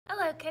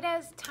Hello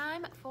kiddos,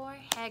 time for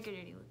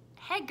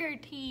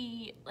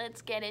Heggerty.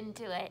 Let's get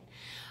into it.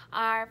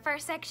 Our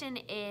first section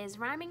is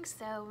rhyming,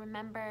 so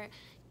remember,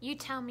 you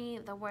tell me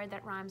the word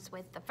that rhymes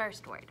with the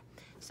first word.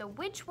 So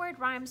which word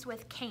rhymes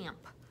with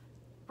camp?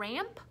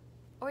 Ramp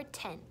or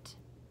tent?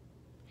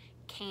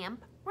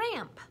 Camp,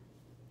 ramp.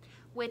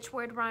 Which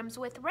word rhymes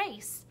with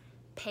race?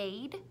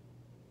 Paid,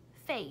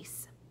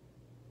 face.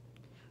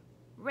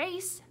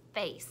 Race,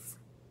 face.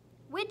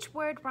 Which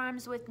word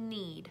rhymes with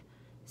need?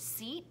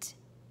 Seat,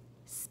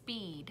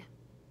 speed.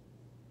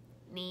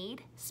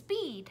 Need,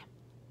 speed.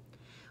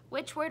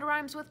 Which word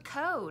rhymes with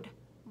code?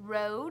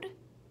 Road,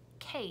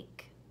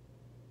 cake.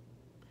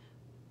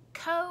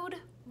 Code,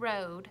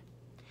 road.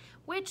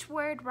 Which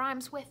word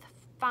rhymes with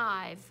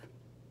five?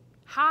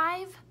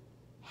 Hive,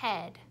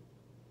 head.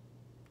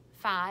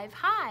 Five,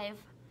 hive.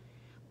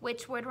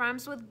 Which word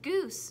rhymes with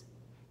goose?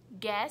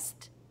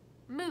 Guest,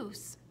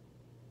 moose.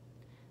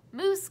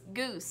 Moose,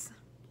 goose.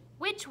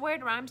 Which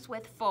word rhymes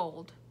with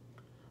fold?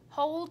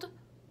 Hold,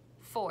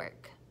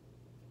 fork.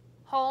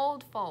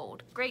 Hold,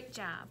 fold. Great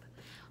job.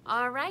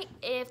 All right,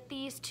 if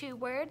these two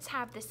words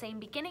have the same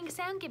beginning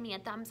sound, give me a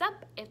thumbs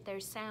up. If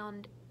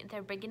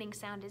their beginning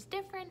sound is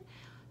different,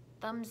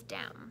 thumbs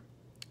down.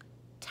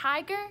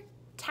 Tiger,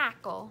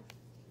 tackle.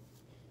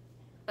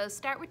 Both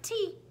start with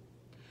T.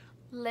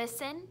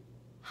 Listen,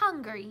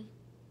 hungry.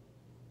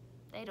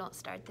 They don't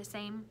start the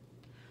same.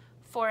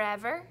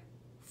 Forever,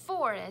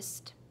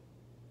 forest.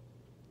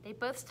 They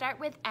both start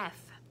with F.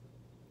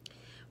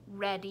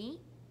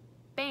 Ready,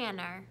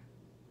 banner.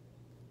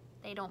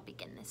 They don't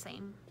begin the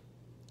same.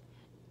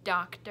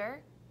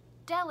 Doctor,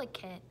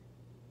 delicate.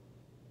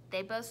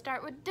 They both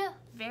start with D.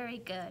 Very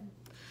good.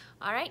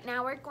 All right,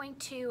 now we're going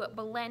to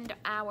blend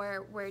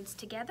our words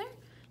together.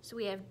 So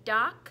we have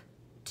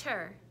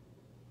doctor,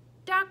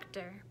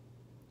 doctor.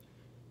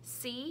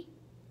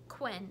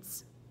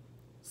 Sequence,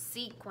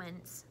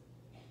 sequence.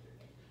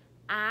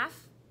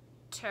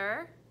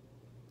 After,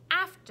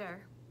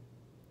 after.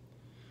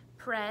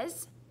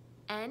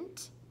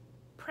 Present,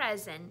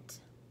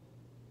 present.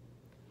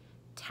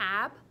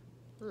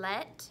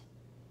 Tablet,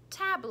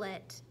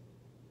 tablet.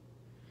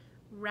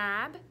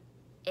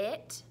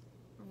 Rabbit,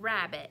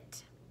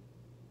 rabbit.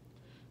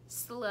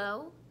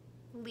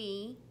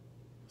 Slowly,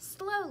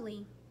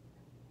 slowly.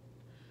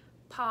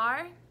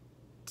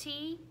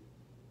 Party,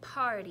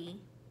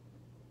 party.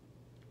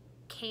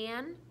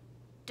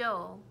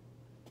 Candle,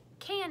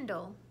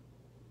 candle.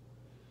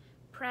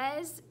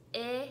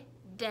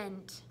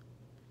 President,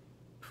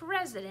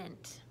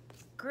 president.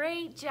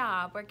 Great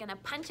job. We're gonna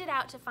punch it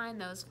out to find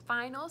those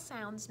final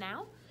sounds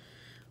now.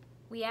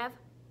 We have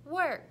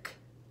work,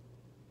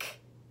 k.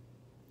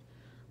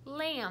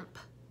 Lamp,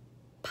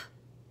 p.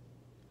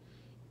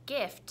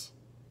 Gift,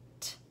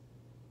 t.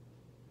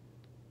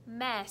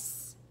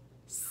 Mess,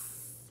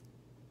 s.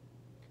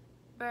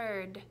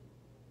 Bird,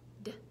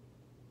 d.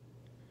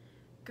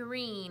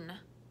 Green,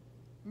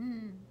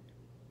 n.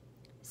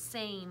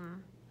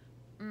 Same,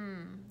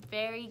 m.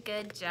 Very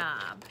good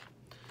job.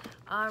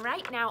 All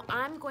right, now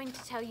I'm going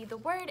to tell you the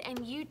word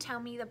and you tell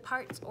me the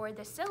parts or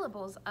the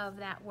syllables of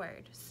that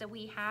word. So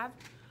we have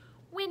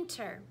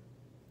winter,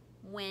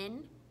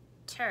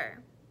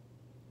 winter.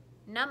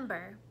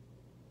 Number,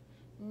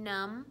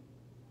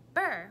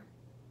 number.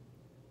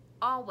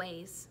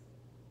 Always,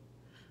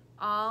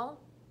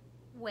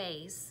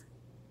 always.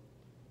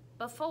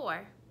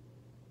 Before,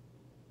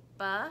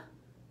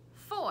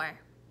 before.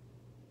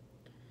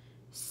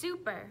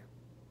 Super,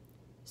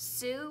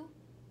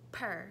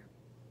 super.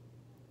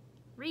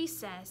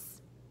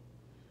 Recess,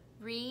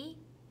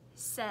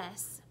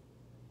 recess.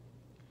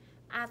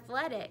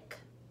 Athletic.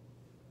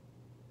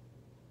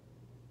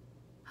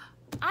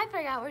 I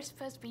forgot we're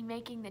supposed to be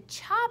making the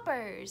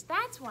choppers.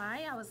 That's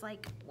why I was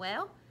like,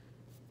 well,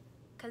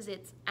 because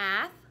it's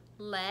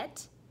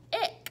athletic.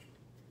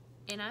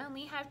 And I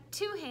only have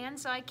two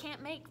hands, so I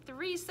can't make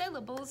three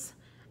syllables.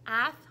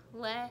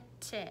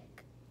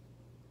 Athletic.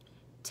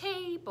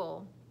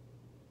 Table,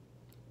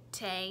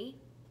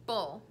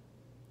 table.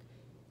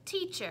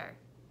 Teacher,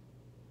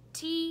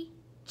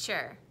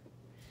 teacher.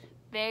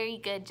 Very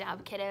good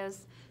job,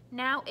 kiddos.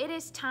 Now it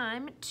is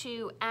time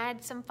to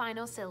add some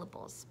final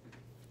syllables.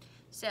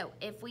 So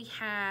if we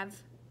have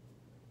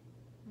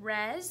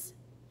res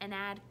and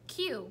add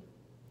q,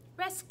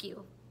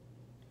 rescue.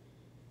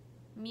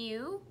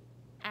 Mu,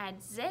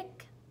 add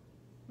zik,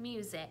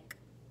 music.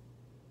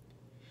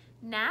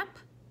 Nap,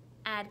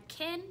 add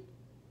kin,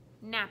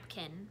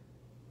 napkin.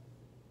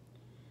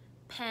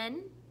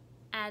 Pen,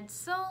 add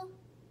sul,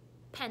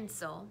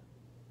 pencil.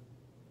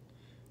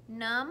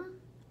 Num,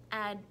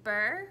 add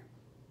bur,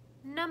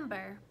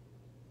 number.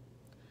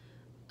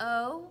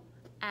 O,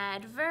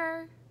 add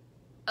ver,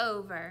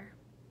 over.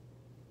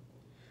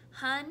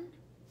 Hun,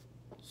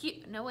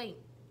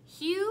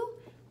 hue,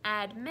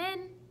 add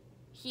min,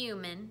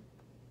 human.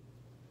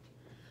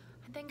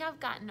 I think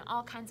I've gotten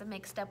all kinds of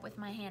mixed up with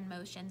my hand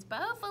motions, but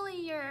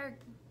hopefully you're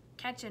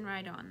catching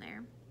right on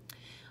there.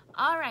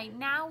 All right,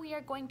 now we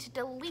are going to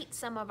delete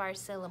some of our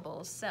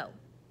syllables. So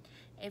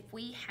if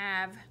we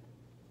have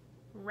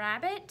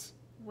rabbit,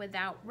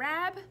 without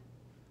rab,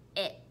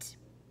 it.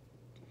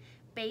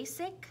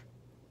 Basic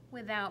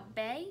without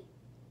bay,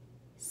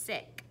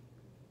 sick.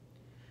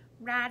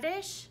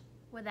 Radish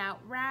without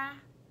ra,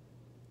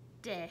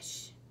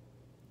 dish.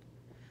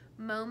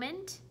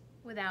 Moment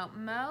without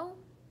mo,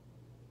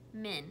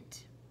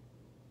 mint.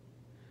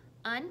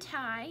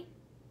 Untie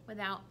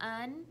without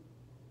un,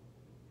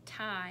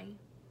 tie.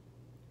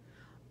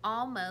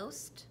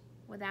 Almost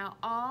without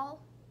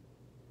all,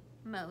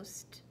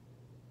 most.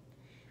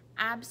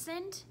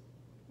 Absent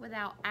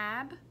without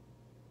ab,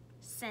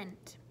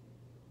 sent.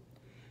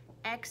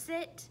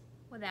 Exit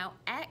without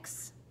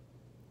x,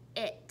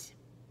 it.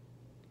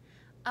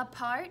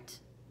 Apart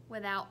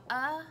without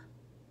a,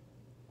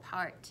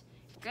 part.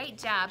 Great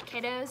job,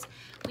 kiddos.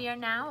 We are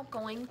now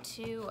going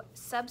to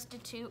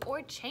substitute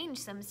or change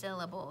some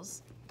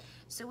syllables.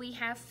 So we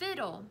have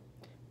fiddle,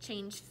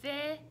 change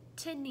fi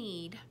to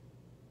need.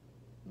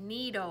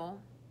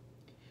 Needle.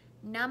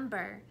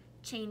 Number,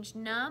 change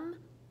num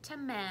to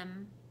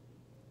mem.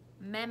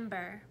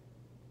 Member.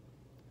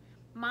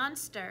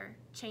 Monster,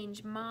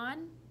 change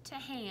mon to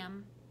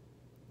ham.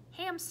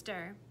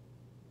 Hamster.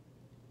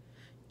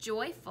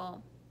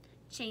 Joyful,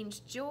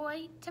 change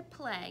joy to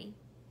play.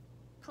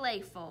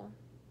 Playful.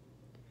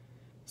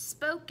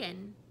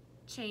 Spoken,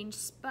 change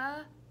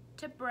spa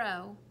to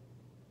bro.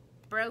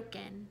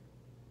 Broken.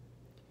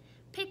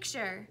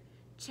 Picture,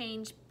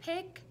 change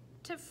pick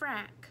to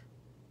frack.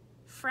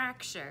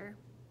 Fracture.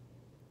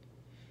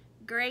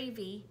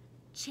 Gravy,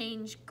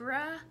 change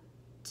gra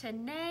to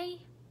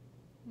nay.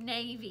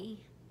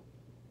 Navy.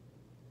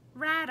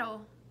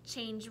 Rattle,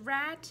 change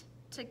rat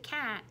to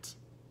cat.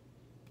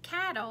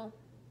 Cattle.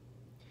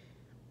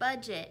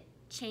 Budget,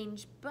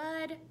 change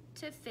bud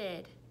to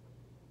fid.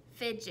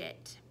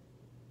 Fidget.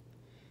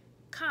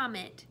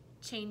 Comet,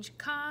 change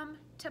com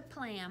to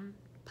plan.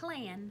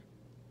 Plan.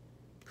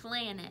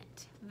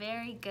 Planet.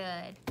 Very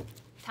good.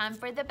 Time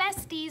for the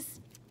besties.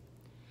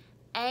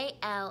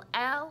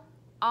 A-L-L,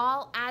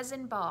 all as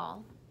in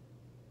ball.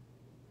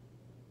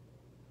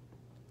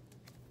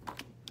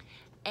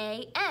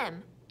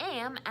 A-M,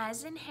 am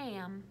as in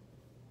ham.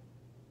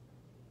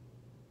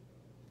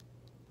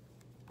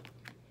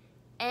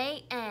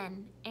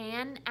 A-N,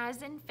 an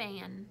as in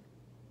fan.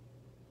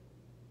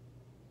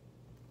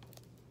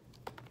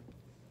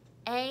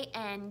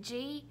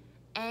 A-N-G,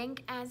 ang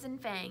as in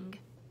fang.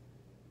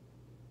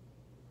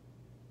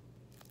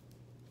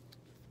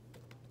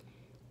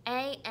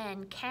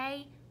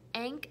 A-N-K,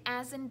 ank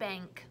as in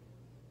bank.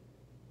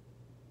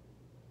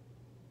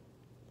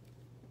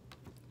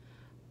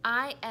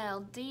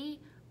 I-L-D,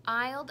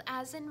 ild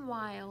as in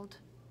wild.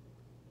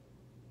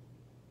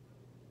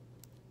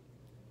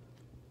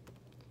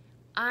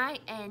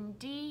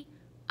 I-N-D,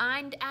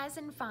 ind as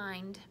in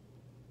find.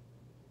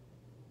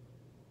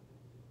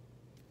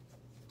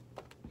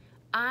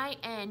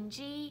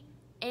 I-N-G,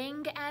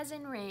 ing as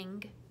in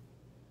ring.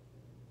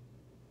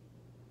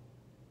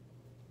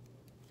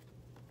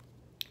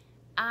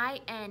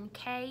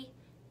 I-N-K,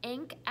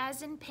 ink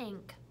as in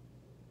pink.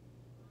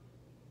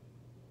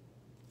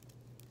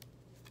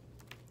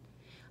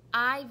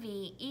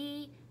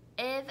 I-V-E,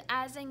 iv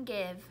as in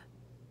give.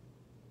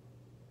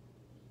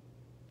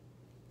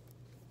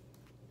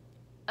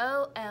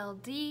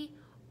 O-L-D,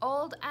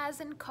 old as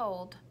in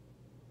cold.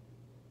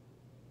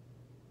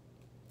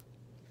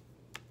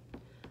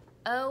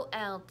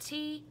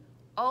 O-L-T,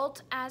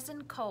 alt as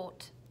in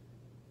colt.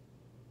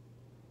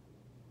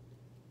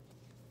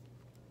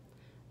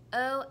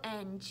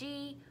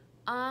 O-N-G,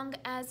 ong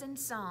as in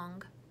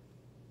song.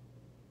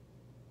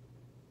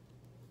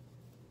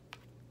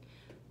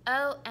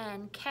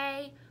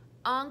 O-N-K,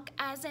 onk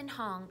as in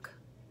honk.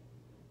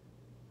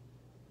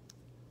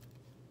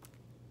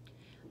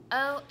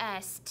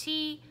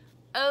 O-S-T,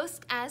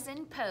 oast as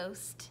in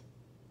post.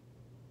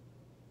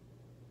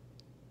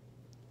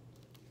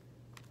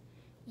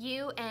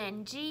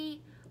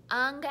 U-N-G,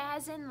 ung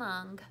as in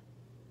lung.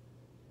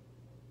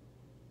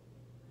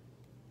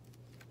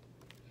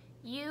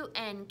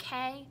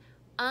 U-N-K,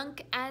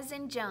 unk as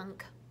in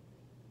junk.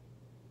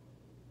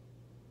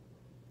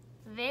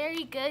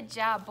 Very good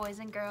job, boys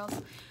and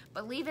girls.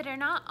 Believe it or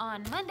not,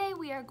 on Monday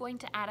we are going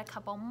to add a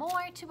couple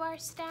more to our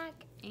stack,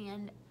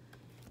 and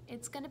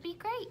it's going to be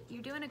great.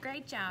 You're doing a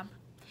great job.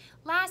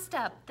 Last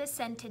up, the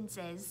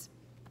sentences.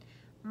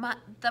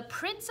 The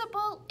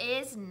principal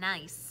is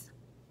nice.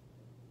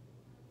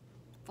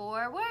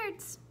 4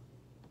 words.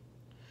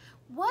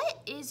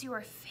 What is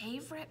your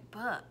favorite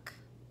book?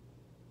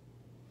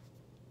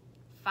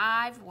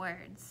 5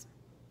 words.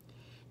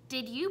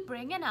 Did you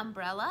bring an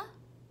umbrella?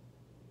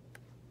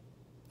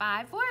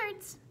 5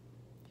 words.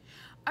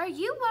 Are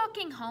you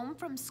walking home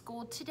from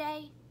school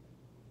today?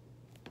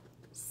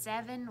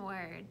 7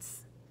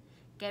 words.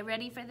 Get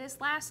ready for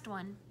this last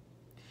one.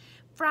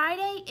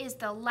 Friday is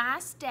the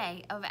last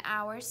day of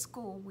our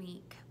school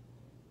week.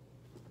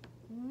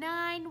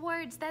 9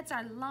 words. That's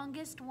our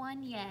longest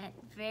one yet.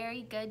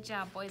 Very good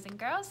job, boys and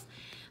girls.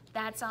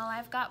 That's all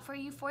I've got for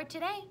you for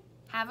today.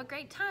 Have a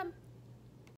great time.